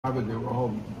They were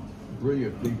all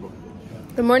brilliant people.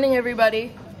 Good morning,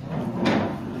 everybody.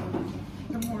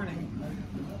 Good morning.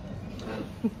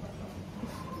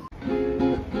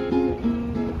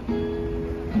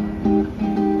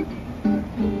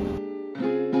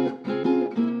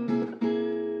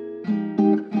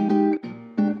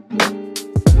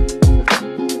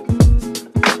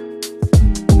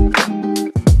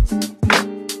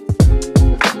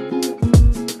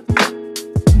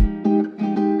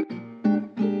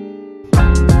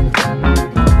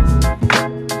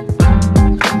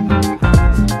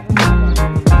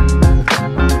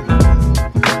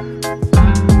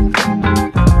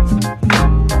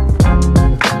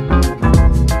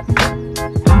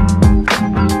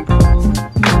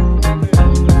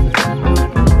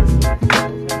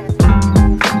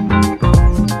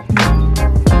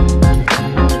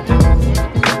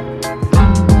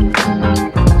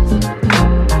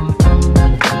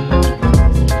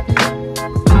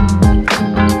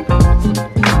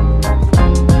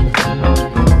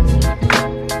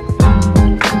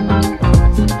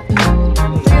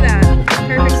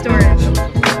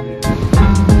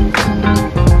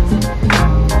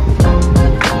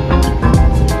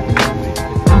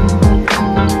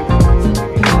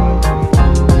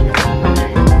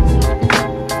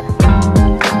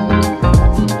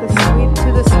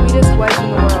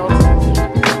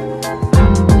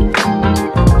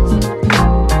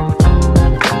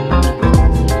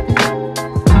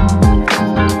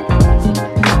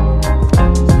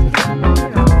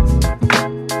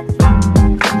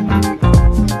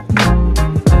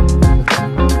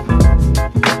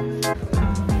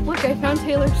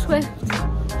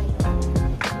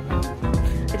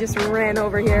 I just ran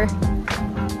over here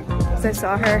because I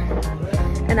saw her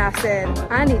and I said,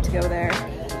 I need to go there.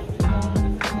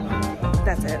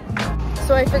 That's it.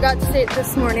 So I forgot to say it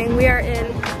this morning. We are in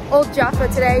Old Jaffa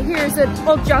today. Here's an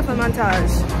Old Jaffa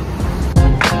montage.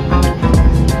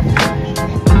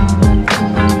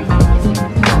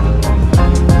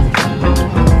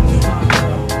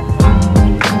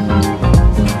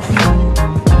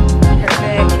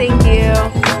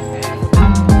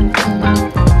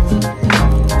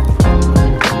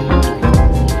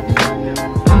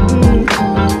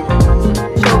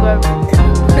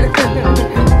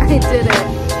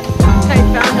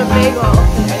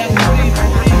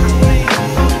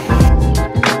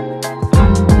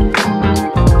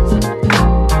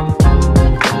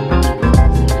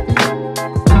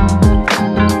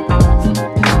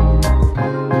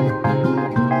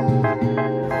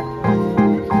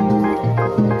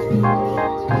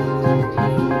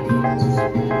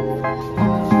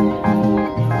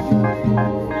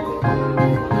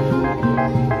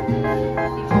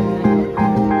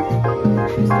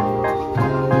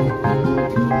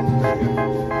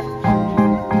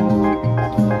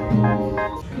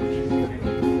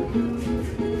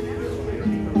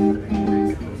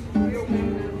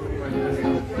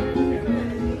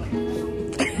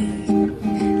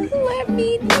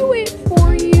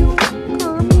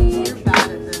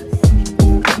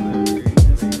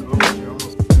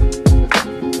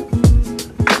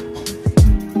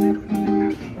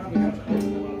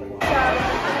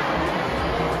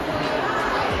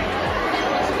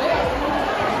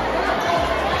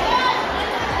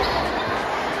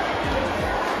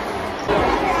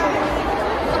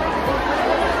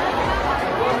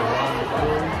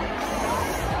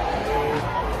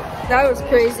 That was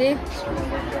crazy. Hey,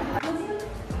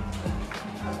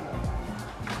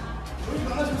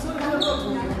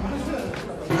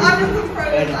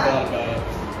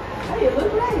 you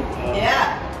look right. Yeah.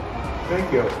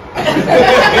 Thank you. All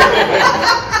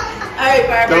right,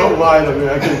 Barbara. Don't lie to me,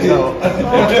 I can tell. I'm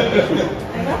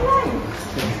not lying.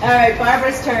 All right,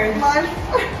 Barbara's turn.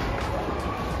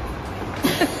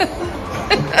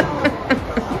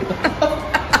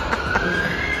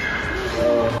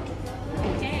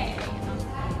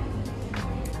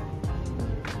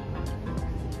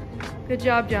 Good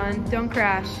job, John. Don't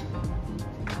crash.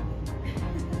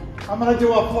 I'm gonna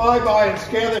do a flyby and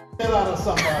scare the shit out of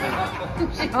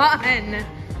somebody. John,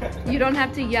 you don't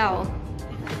have to yell.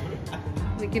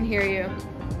 We can hear you.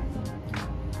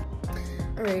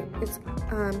 All right, it's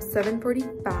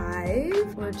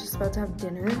 7:45. We're just about to have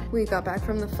dinner. We got back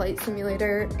from the flight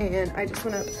simulator and I just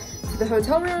went up to the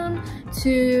hotel room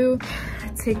to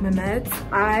take my meds.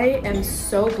 I am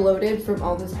so bloated from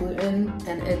all this gluten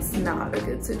and it's not a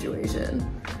good situation.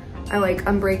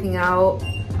 I'm breaking out.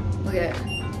 Look at it.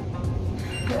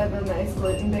 I have a nice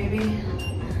gluten baby.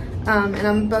 And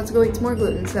I'm about to go eat some more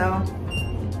gluten, so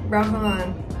rock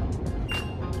on.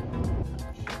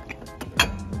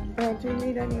 Do you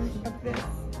need any of this?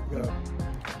 Yeah.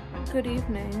 Good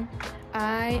evening.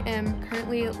 I am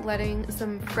currently letting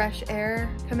some fresh air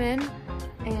come in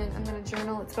and I'm gonna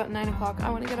journal. It's about 9 o'clock. I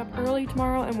wanna get up early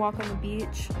tomorrow and walk on the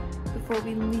beach before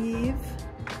we leave.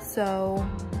 So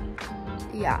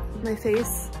yeah, my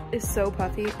face is so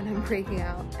puffy and I'm breaking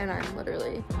out and I'm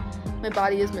literally, my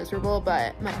body is miserable,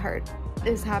 but my heart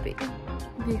is happy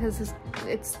because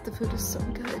the food is so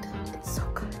good. It's so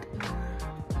good.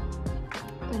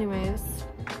 Anyways,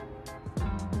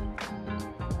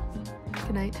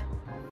 good night.